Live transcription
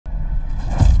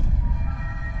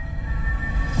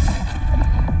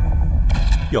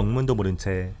영문도 모른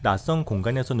채 낯선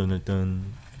공간에서 눈을 뜬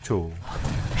조.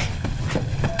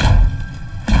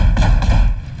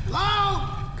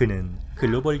 그는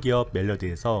글로벌 기업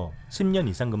멜로디에서 10년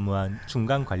이상 근무한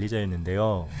중간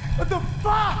관리자였는데요.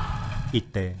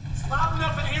 이때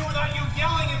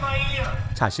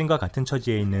자신과 같은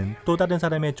처지에 있는 또 다른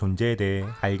사람의 존재에 대해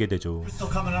알게 되죠.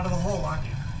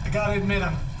 I gotta admit,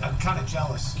 I'm kind of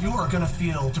jealous. You are gonna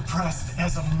feel depressed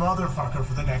as a motherfucker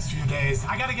for the next few days.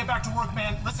 I gotta get back to work,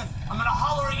 man. Listen, I'm gonna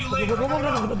holler at you later.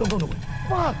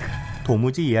 Fuck.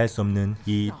 도무지 이해할 수 없는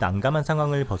이 난감한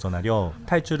상황을 벗어나려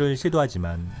탈출을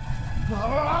시도하지만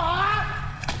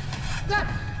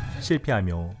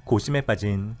실패하며 고심에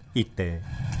빠진 이때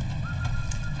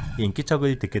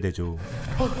인기척을 듣게 되죠.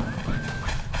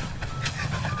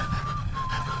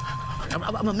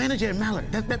 I'm a manager at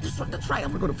Mallard. That's right.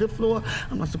 I'm gonna go to 5th floor.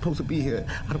 I'm not supposed to be here.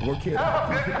 I don't work here.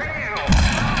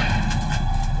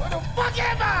 Where the fuck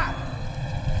am I?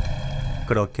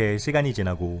 그렇게 시간이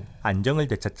지나고 안정을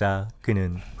되찾자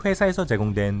그는 회사에서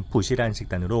제공된 부실한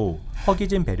식단으로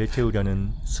허기진 배를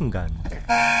채우려는 순간.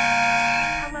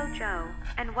 Hello, Joe,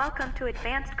 and welcome to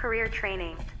Advanced Career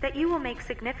Training that you will make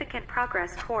significant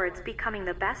progress towards becoming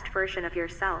the best version of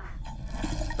yourself.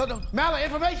 Mallard,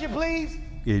 information, please.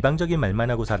 일방적인 말만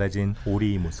하고 사라진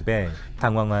오리의 모습에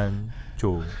당황한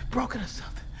조. Broken or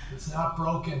something? It's not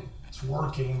broken. It's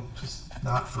working. Just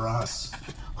not for us.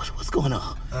 What's going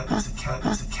on? It's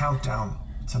a countdown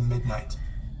to midnight.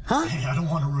 Huh? Hey, I don't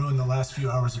want to ruin the last few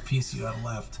hours of peace you have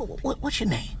left. What's your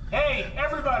name? Hey,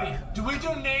 everybody! Do we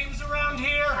do names around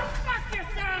here? Fuck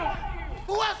yourself!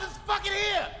 Who else is fucking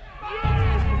here?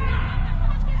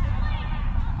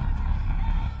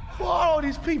 Who are all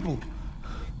these people?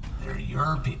 They're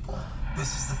your people.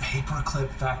 This is the paperclip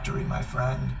factory, my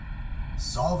friend.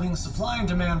 Solving supply and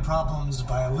demand problems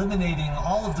by eliminating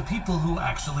all of the people who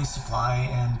actually supply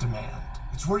and demand.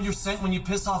 It's where you're sent when you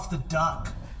piss off the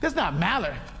duck. That's not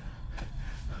Mallard.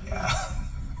 Yeah.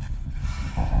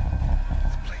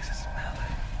 This place is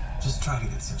Mallard. Just try to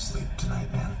get some sleep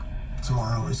tonight, man.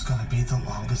 Tomorrow is gonna be the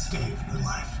longest day of your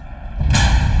life.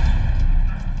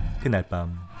 그날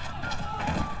밤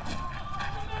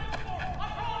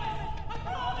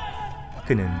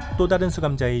그는 또 다른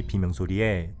수감자의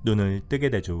비명소리에 눈을 뜨게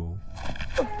되죠.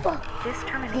 This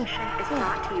termination is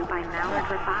brought to you by Mallard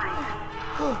Revive,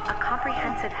 a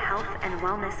comprehensive health and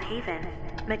wellness haven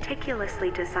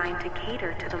meticulously designed to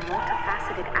cater to the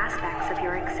multifaceted aspects of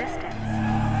your existence.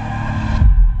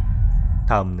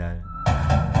 다음 날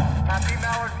Happy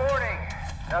Mallard morning.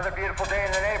 Another beautiful day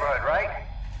in the neighborhood, right?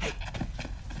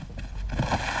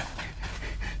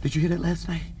 Did you hear that last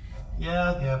night?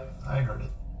 Yeah, I heard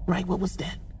it. Right, what was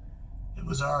that? It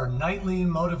was our nightly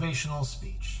motivational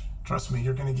speech. Trust me,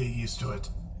 you're gonna get used to it.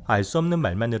 알 수 없는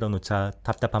말만 늘어놓자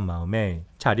답답한 마음에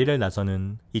자리를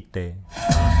나서는 이때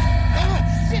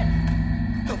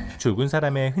죽은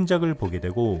사람의 흔적을 보게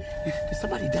되고 Did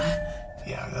somebody die?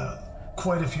 Yeah,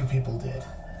 quite a few people did.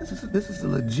 This is a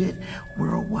legit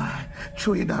worldwide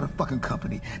trillion-dollar fucking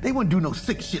company. They wouldn't do no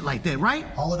sick shit like that, right?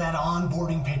 All of that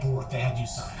onboarding paperwork they had you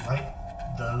sign, right?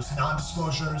 Those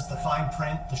non-disclosures, the fine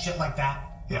print, the shit like that.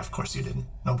 Yeah, of course you didn't.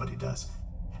 Nobody does.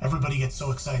 Everybody gets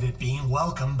so excited being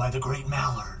welcomed by the great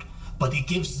Mallard, but it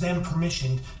gives them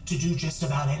permission to do just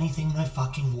about anything they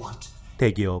fucking want.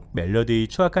 대기업 멜로디의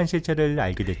추악한 실체를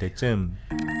알게 될 때쯤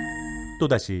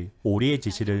또다시 오리의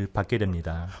지시를 받게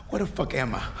됩니다. Where the fuck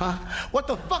am I, huh? What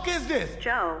the fuck is this?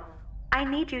 Joe, I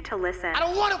need you to listen. I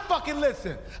don't want to fucking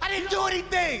listen. I didn't do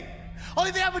anything.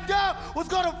 Only thing I ever done was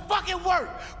go to fucking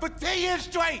work for 10 years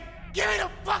straight. Get me the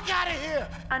fuck out of here!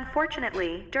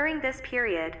 Unfortunately, during this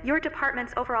period, your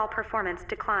department's overall performance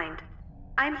declined.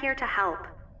 I'm here to help.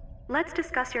 Let's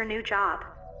discuss your new job.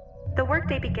 The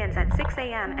workday begins at 6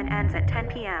 a.m. and ends at 10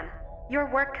 p.m. Your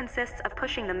work consists of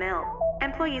pushing the mill.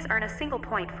 Employees earn a single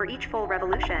point for each full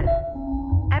revolution.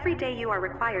 Every day you are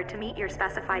required to meet your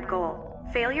specified goal.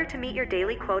 Failure to meet your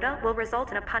daily quota will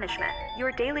result in a punishment.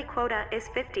 Your daily quota is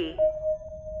 50.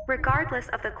 Regardless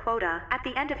of the quota, at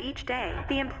the end of each day,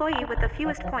 the employee with the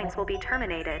fewest points will be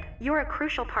terminated. You're a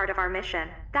crucial part of our mission.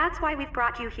 That's why we've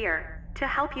brought you here, to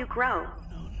help you grow.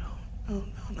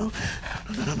 No.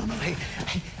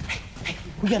 Hey,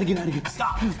 we gotta get out of here.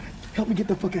 Stop! Please, help me get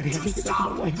the fuck out of here. Dude,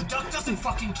 stop! The duck doesn't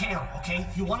fucking care, okay?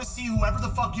 You want to see whoever the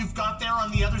fuck you've got there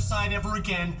on the other side ever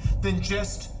again, then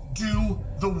just do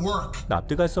the work.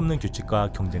 납득할 수 없는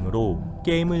규칙과 경쟁으로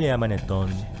게임을 해야만 했던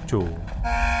조.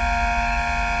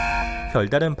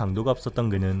 별다른 방도가 없었던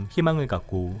그는 희망을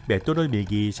갖고 맷돌을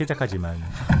밀기 시작하지만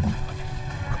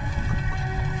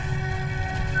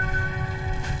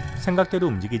생각대로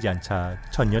움직이지 않자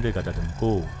전열을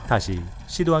가다듬고 다시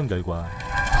시도한 결과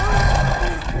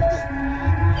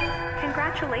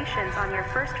Congratulations on your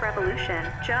first revolution,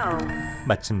 Joe.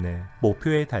 마침내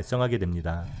목표에 달성하게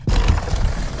됩니다.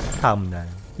 다음날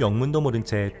영문도 모른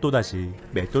채 또다시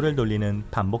맷돌을 돌리는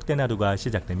반복된 하루가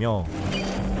시작되며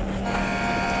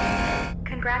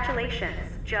Congratulations,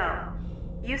 Joe.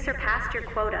 You surpassed your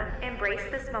quota. Embrace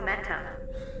this momentum.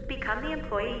 Become the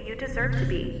employee you deserve to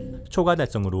be. 초과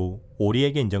달성으로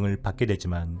오리에게 인정을 받게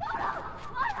되지만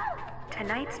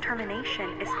Tonight's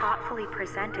termination is thoughtfully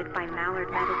presented by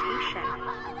Mallard Meditation.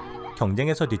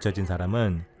 경쟁에서 뒤처진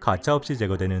사람은 가차없이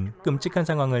제거되는 끔찍한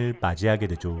상황을 맞이하게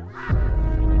되죠.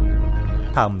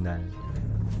 다음날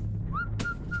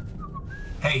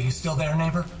Hey, you still there,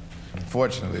 neighbor?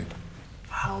 Fortunately,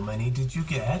 How many did you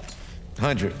get?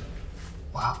 100.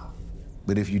 Wow.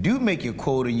 But if you do make your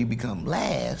quota and you become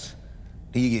last,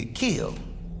 then you get killed.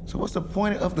 So what's the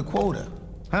point of the quota?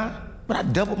 Huh? But I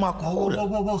doubled my quota.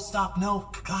 Whoa, stop. No,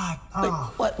 God.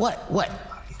 Wait, what?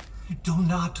 You do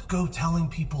not go telling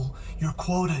people your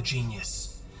quota,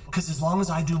 genius. Because as long as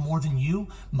I do more than you,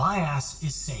 my ass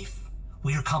is safe.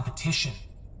 We are competition.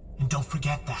 And don't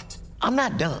forget that. I'm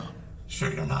not dumb.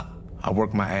 Sure you're not. I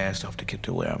worked my ass off to get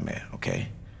to where I'm at, okay?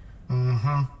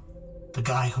 The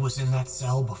guy who was in that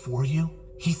cell before you,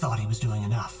 he thought he was doing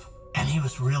enough. And he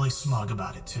was really smug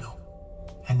about it too.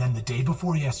 And then the day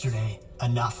before yesterday,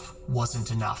 enough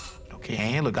wasn't enough. Okay,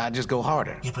 and look, I just go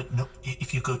harder. Yeah, but no,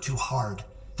 if you go too hard,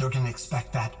 they're gonna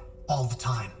expect that all the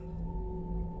time.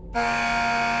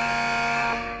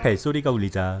 벨소리가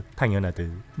울리자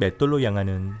당연하듯 맷돌로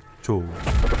향하는 조.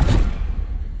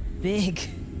 Big.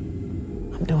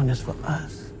 I'm doing this for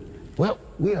us. Well,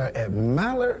 we are at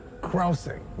Mallard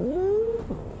Crossing.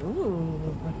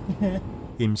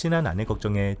 임신한 아내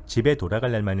걱정에 집에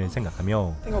돌아갈 날만을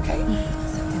생각하며 Okay.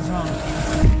 Something's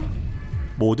wrong.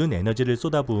 모든 에너지를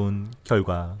쏟아부은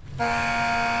결과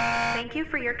Thank you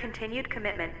for your continued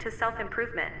commitment to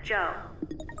self-improvement, Joe.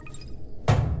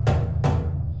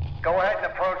 Go ahead and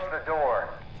approach the door.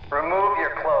 Remove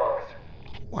your clothes.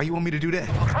 Why you want me to do that?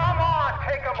 Come on,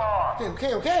 take them off.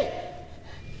 Okay.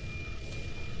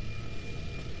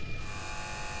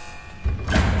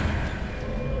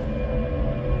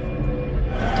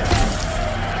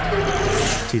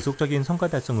 지속적인 성과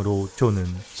달성으로 조는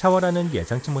샤워라는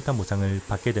예상치 못한 보상을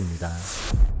받게 됩니다.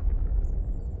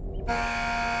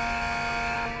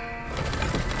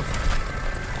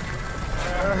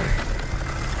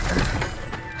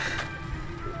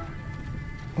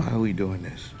 Why are we doing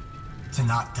this? To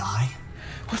not die?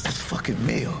 What's this fucking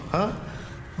meal, huh?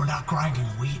 We're not grinding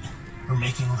wheat, or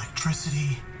making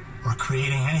electricity, or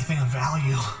creating anything of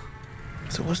value.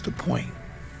 So what's the point?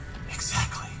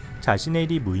 Exactly. 자신의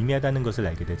일이 무의미하다는 것을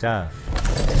알게 되자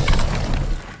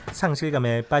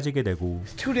상실감에 빠지게 되고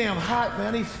It's too damn hot,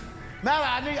 man.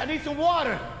 Mallard, I need some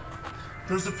water.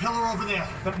 There's a pillar over there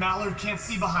that Mallard can't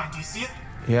see behind. Do you see it?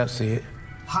 Yeah, I see it.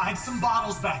 Hide some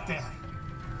bottles back there.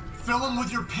 Fill them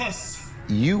with your piss.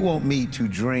 You want me to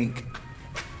drink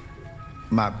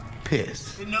my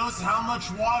piss? It knows how much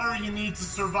water you need to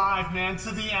survive, man, to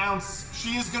the ounce.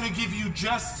 She is gonna give you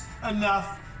just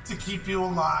enough to keep you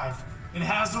alive. It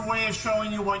has a way of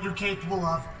showing you what you're capable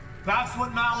of. That's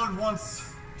what Mallard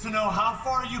wants, to know how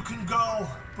far you can go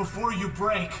before you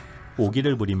break.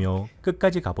 오기를 부리며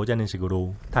끝까지 가보자는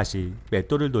식으로 다시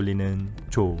맷돌을 돌리는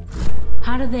조.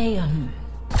 How do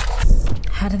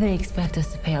they expect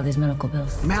us to pay all these medical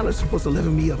bills? Mallard's supposed to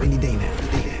level me up any day now.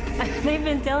 They've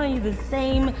been telling you the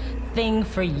same thing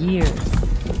for years.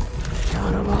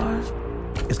 Child of ours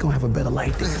is gonna have a better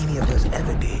life than any of us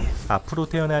ever did. 앞으로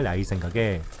태어날 아이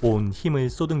생각에 온 힘을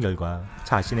쏟은 결과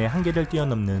자신의 한계를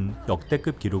뛰어넘는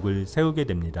역대급 기록을 세우게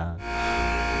됩니다.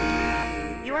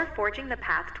 You are forging the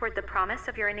path toward the promise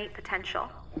of your innate potential.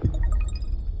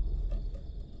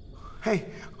 Hey,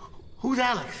 who's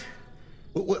Alex?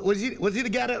 Was he the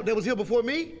guy that was here before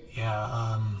me?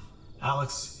 Yeah,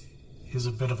 Alex is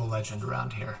a bit of a legend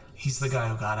around here. He's the guy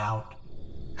who got out.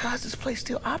 How's this place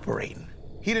still operating?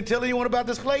 He didn't tell anyone about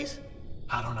this place?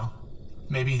 I don't know.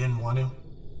 Maybe he didn't want to.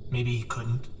 Maybe he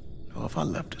couldn't. Oh, if I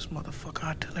left this motherfucker,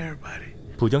 I'd tell everybody.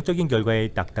 부정적인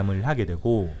결과에 낙담을 하게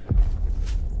되고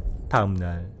다음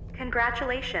날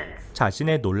Congratulations.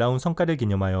 자신의 놀라운 성과를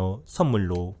기념하여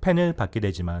선물로 펜을 받게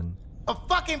되지만 A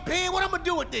fucking pen? What I'm gonna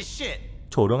do with this shit?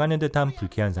 조롱하는 듯한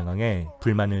불쾌한 상황에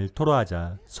불만을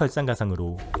토로하자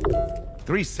설상가상으로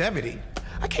 370?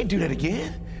 I can't do that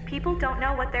again. People don't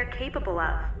know what they're capable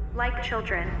of. Like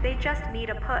children, they just need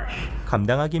a push.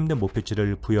 감당하기 힘든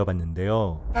목표치를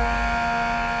부여받는데요.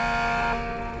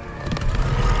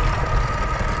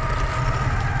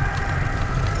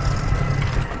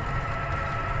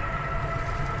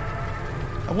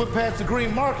 I went past the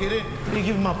green market and didn't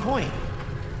give him my point.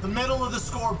 The middle of the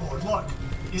scoreboard, look.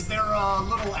 Is there a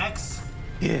little X?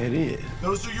 Yeah, it is.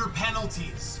 Those are your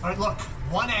penalties. All right, look,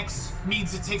 1X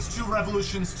means it takes 2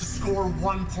 revolutions to score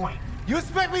 1 point. You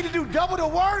expect me to do double the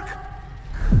work?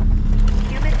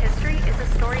 Human history is a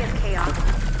story of chaos,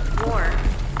 war,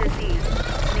 disease,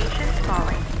 nations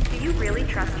falling. Do you really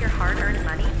trust your hard-earned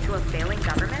money to a failing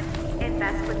government?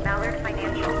 Invest with Mallard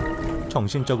Financial.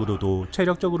 정신적으로도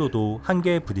체력적으로도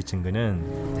한계에 부딪힌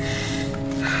그는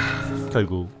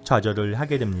결국 좌절을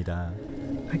하게 됩니다.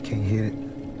 I can't hit it.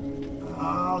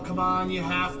 Oh, come on, you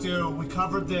have to. We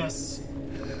covered this.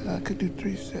 I could do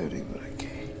 370, but I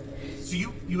can't. So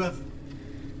you have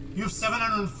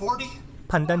 740?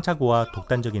 판단착오와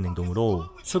독단적인 행동으로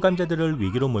수감자들을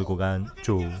위기로 몰고 간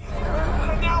조. And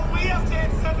now we have to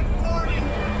hit 740.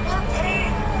 We're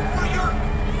paying for your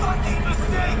fucking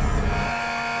mistakes.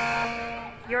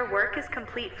 Your work is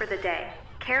complete for the day.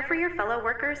 Care for your fellow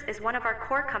workers is one of our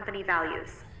core company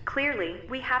values. Clearly,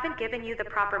 we haven't given you the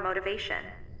proper motivation.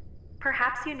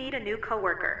 Perhaps you need a new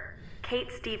coworker. Kate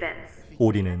Stevens.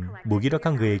 오리는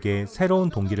무기력한 그에게 새로운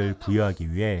동기를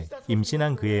부여하기 위해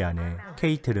임신한 그의 아내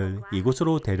케이트를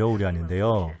이곳으로 데려오려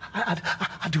하는데요.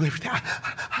 I do everything.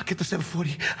 I'll get the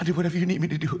 740. I'll do whatever you need me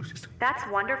to do. That's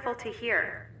wonderful to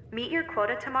hear. Meet your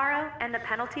quota tomorrow and the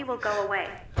penalty will go away.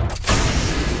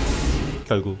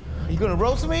 결국 You gonna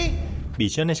roast me?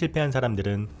 미션에 실패한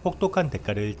사람들은 혹독한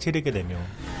대가를 치르게 되며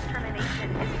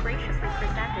Termination is graciously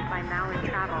presented by Mallard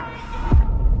Travel.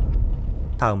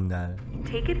 다음 날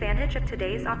Take advantage of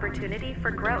today's opportunity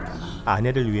for growth.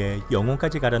 아내를 위해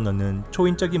영혼까지 갈아 넣는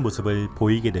초인적인 모습을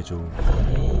보이게 되죠.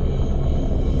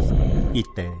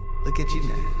 이때 Look at you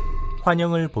now.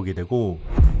 환영을 보게 되고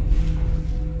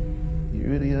You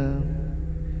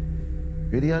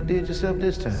really outdid yourself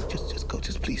this time. Just go.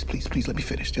 Just please let me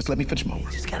finish. Just let me finish my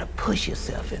work. You just gotta push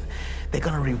yourself, and they're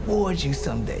gonna reward you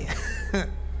someday.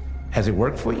 Has it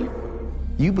worked for you?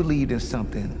 You believed in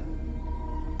something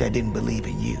that didn't believe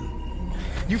in you.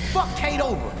 You fucked Kate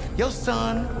over. Your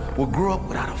son will grow up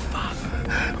without a father.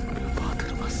 I'm gonna be a father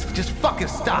to my son. Just fucking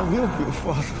stop. I will be a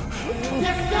father.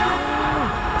 Just stop!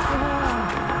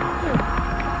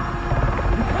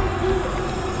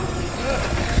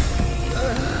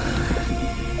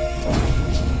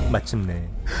 마침내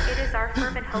It is our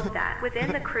fervent hope that, within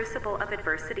the crucible of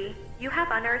adversity, you have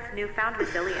unearthed newfound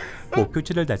resilience.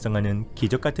 목표치를 달성하는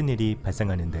기적 같은 일이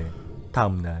발생하는데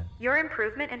다음 날 Your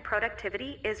improvement in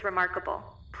productivity is remarkable.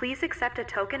 Please accept a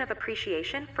token of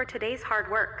appreciation for today's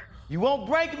hard work. You won't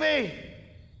break me!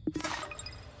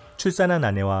 출산한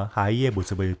아내와 아이의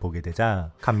모습을 보게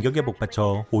되자 감격에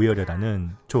복받쳐 오열을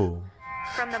하는 조.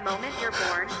 From the moment you're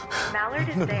born, Mallard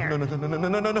is there. No.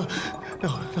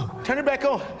 Turn it back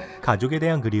on. 가족에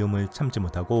대한 그리움을 참지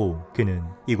못하고 그는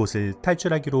이곳을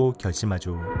탈출하기로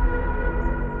결심하죠.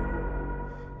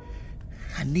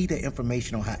 I need that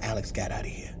information on how Alex got out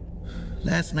of here.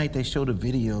 Last night they showed a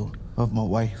video of my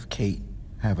wife, Kate,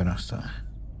 having our son.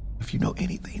 If you know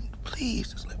anything, please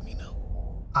just let me know.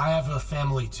 I have a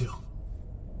family too.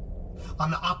 On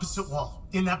the opposite wall,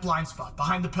 in that blind spot,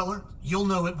 behind the pillar, you'll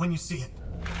know it when you see it.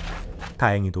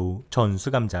 다행히도 전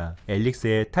수감자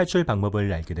앨릭스의 탈출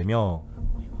방법을 알게 되며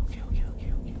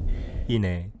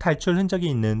이내 탈출 흔적이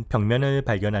있는 벽면을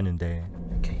발견하는데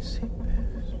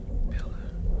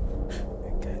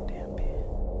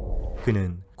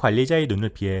그는 관리자의 눈을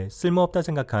피해 쓸모없다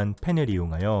생각한 펜을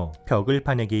이용하여 벽을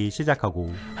파내기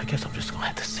시작하고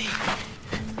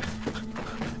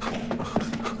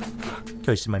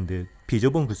결심한 듯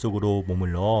비좁은 굴 속으로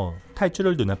몸을 넣어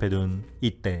탈출을 눈앞에 둔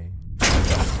이때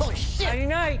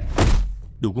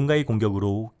누군가의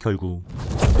공격으로 결국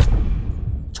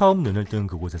처음 눈을 뜬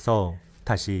그곳에서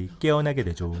다시 깨어나게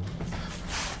되죠.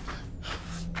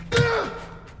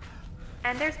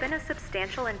 And there's been a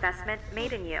substantial investment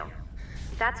made in you.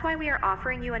 That's why we are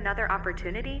offering you another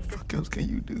opportunity to... What else can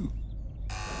you do?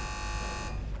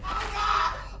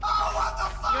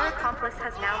 Your accomplice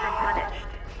has now been punished.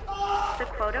 The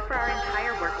quota for our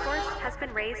entire workforce has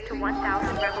been raised to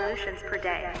 1,000 revolutions per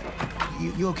day.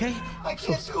 You okay? I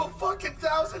can't do a fucking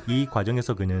 1,000. 이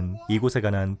과정에서 그는 이곳에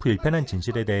관한 불편한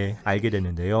진실에 대해 알게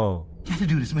되는데요. You have to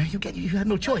do this, man. You had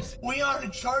no choice. We aren't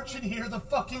in charge in here. The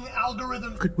fucking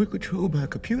algorithm. We're controlled by a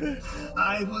computer.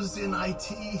 I was in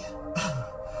IT.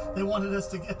 They wanted us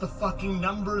to get the fucking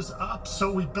numbers up,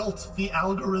 so we built the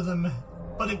algorithm.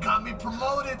 But it got me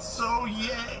promoted, so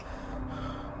yay.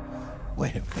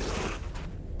 Wait a minute.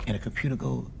 And a computer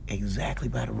goes exactly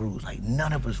by the rules, like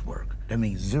none of us work. That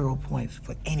means 0 points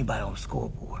for anybody on the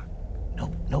scoreboard.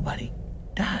 Nobody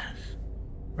dies,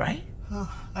 right?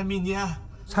 I mean, yeah.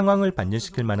 상황을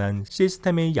반전시킬 만한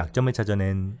시스템의 약점을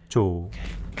찾아낸 조.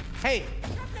 Hey!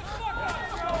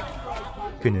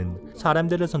 그는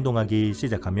사람들을 선동하기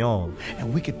시작하며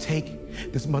And we could take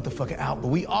this motherfucker out, but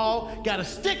we all gotta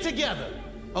stick together,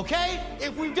 okay?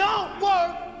 If we don't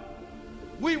work,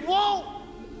 we won't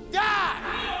die!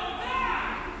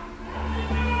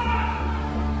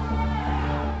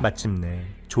 마침내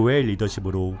조의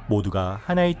리더십으로 모두가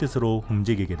하나의 뜻으로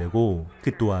움직이게 되고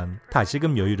그 또한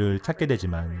다시금 여유를 찾게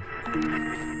되지만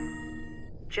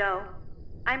Joe,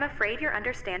 I'm afraid your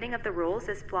understanding of the rules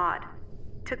is flawed.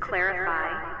 To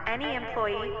clarify, any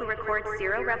employee who records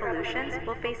 0 revolutions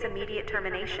will face immediate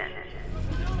termination.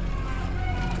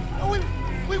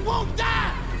 We won't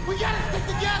die! We gotta stick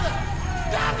together!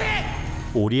 Stop it!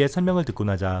 오리의 설명을 듣고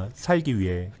나자 살기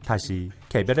위해 다시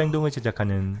개별 행동을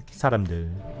시작하는 사람들.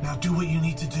 Now do what you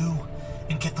need to do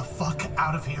and get the fuck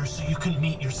out of here so you can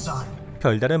meet your son.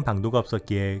 별다른 방도가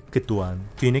없었기에 그 또한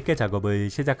뒤늦게 작업을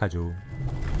시작하죠.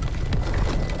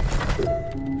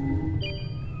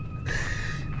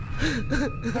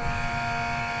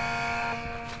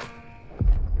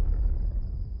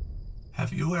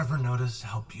 Have you ever noticed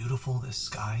how beautiful this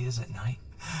sky is at night?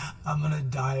 I'm gonna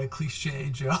die a cliche,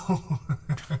 Joe.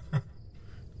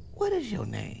 What is your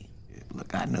name?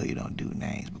 Look, I know you don't do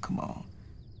names, but come on.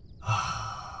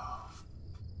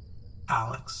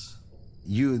 Alex.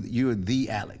 You're the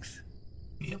Alex.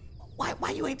 Yep.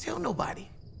 Why you ain't tell nobody?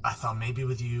 I thought maybe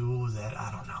with you that,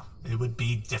 I don't know, it would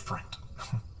be different.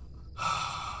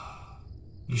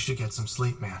 You should get some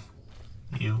sleep, man.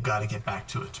 You gotta get back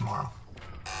to it tomorrow.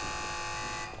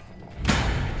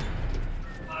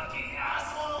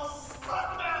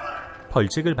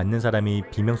 벌칙을 받는 사람이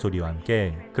비명소리와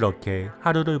함께 그렇게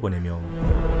하루를 보내며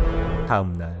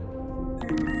다음 날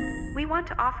We want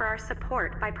to offer our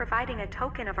support by providing a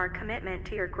token of our commitment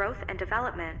to your growth and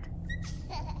development.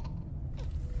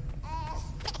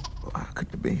 Oh, I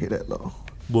couldn't have been here that long.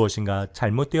 무엇인가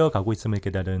잘못되어 가고 있음을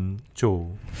깨달은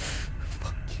조.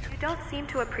 You don't seem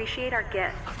to appreciate our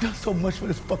gift. I've done so much for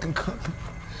this fucking company.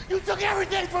 You took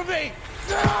everything from me!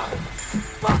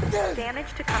 Fuck this!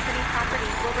 Damage to company property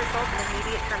will result in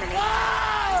immediate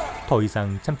termination. 더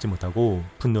이상 참지 못하고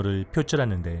분노를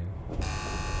표출하는데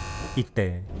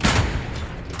이때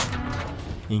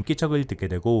인기척을 듣게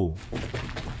되고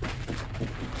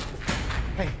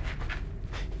Hey,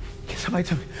 can somebody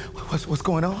tell me what's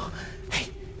going on?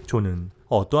 Hey, 조는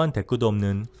어떠한 대꾸도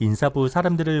없는 인사부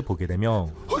사람들을 보게 되며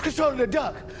who's controlling the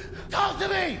duck? Talk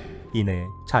to me! 이내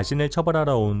자신을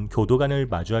처벌하러 온 교도관을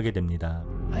마주하게 됩니다.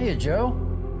 Hiya, Joe.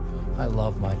 I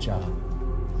love my job.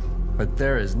 But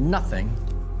there is nothing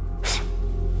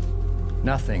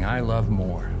I love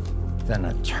more than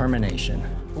a termination.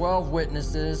 12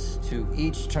 witnesses to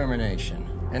each termination.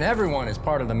 And everyone is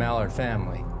part of the Mallard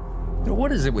family. But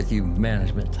what is it with you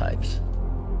management types?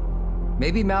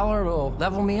 Maybe Mallard will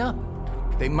level me up.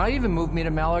 They might even move me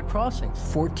to Mallard Crossings.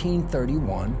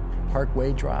 1431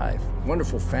 Parkway Drive.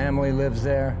 Wonderful family lives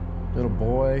there. Little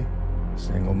boy,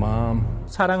 single mom.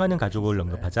 사랑하는 가족을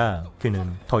언급하자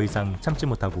그는 더 이상 참지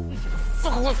못하고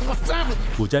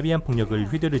무자비한 폭력을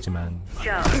휘두르지만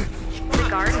Joe, the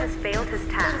guard has failed his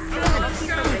task. The penalty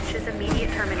for which is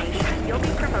immediate termination. You'll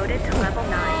be promoted to level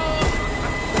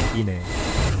 9. 이내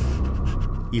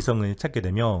이성을 찾게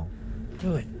되며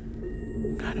Do it.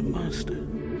 Got a monster.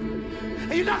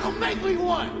 And you're not gonna make me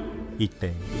one!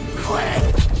 이때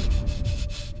Quit!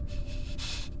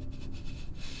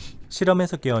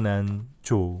 실험에서 깨어난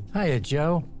조. Hiya,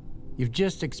 Joe. You've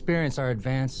just experienced our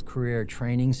advanced career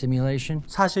training simulation.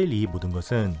 사실 이 모든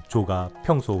것은 조가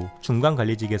평소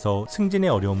중간관리직에서 승진의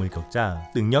어려움을 겪자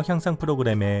능력 향상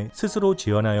프로그램에 스스로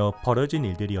지원하여 벌어진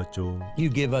일들이었죠. You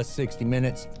give us 60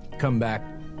 minutes, come back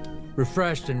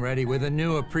refreshed and ready with a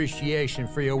new appreciation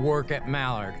for your work at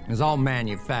Mallard. It's all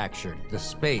manufactured. The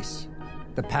space,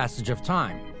 the passage of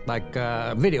time, like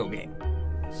a video game.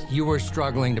 You were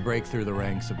struggling to break through the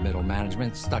ranks of middle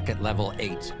management, stuck at level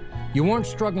 8. You weren't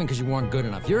struggling because you weren't good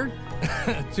enough. You're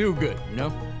too good, you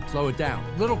know? Slow it down.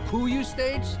 Little coup you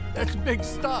staged? That's big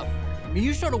stuff. I mean,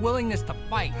 you showed a willingness to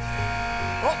fight.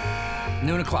 Oh,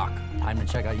 noon o'clock. Time to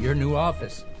check out your new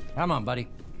office. Come on, buddy.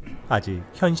 아직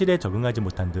현실에 적응하지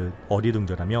못한 듯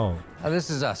어리둥절하며 This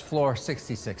is us, floor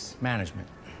 66, management.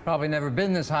 Probably never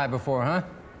been this high before, huh?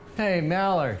 Hey,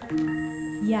 Mallard.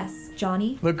 Yes,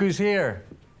 Johnny. Look who's here.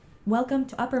 Welcome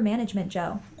to upper management,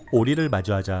 Joe. 오리를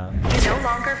마주하자 You no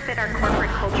longer fit our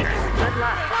corporate culture. Good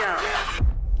luck, Joe.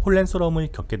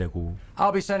 혼란스러움을 겪게 되고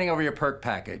I'll be sending over your perk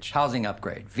package, housing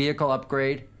upgrade, vehicle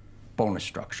upgrade, bonus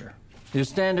structure. Your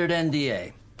standard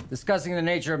NDA. Discussing the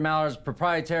nature of Mallard's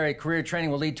proprietary career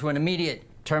training will lead to an immediate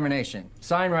termination.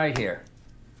 Sign right here.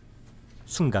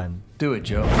 순간 Do it,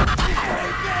 Joe.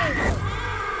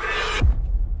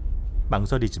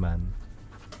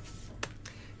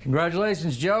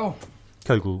 Congratulations, Joe.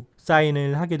 결국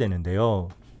사인을 하게 되는데요.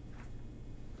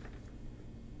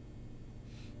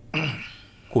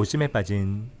 고심에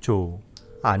빠진 조.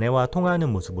 아내와 통화하는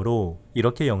모습으로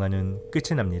이렇게 영화는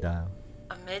끝이 납니다.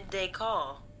 A midday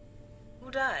call.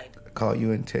 Who died? I call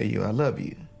you and tell you I love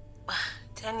you.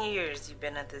 10 years you've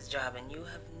been at this job and you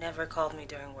have never called me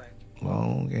during work.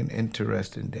 Long and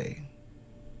interesting day.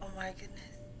 Oh my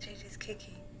goodness, JJ's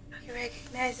kicking. He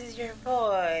recognizes your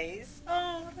voice.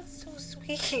 Oh, that's so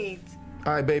sweet.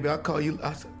 All right, baby, I'll call you.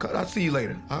 I'll see you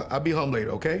later. I'll be home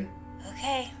later, okay?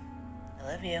 Okay, I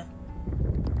love you.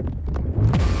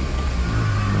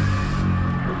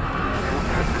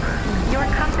 Your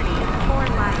company for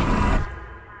life.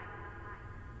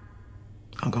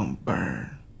 I'm gonna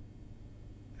burn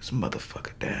this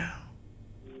motherfucker down.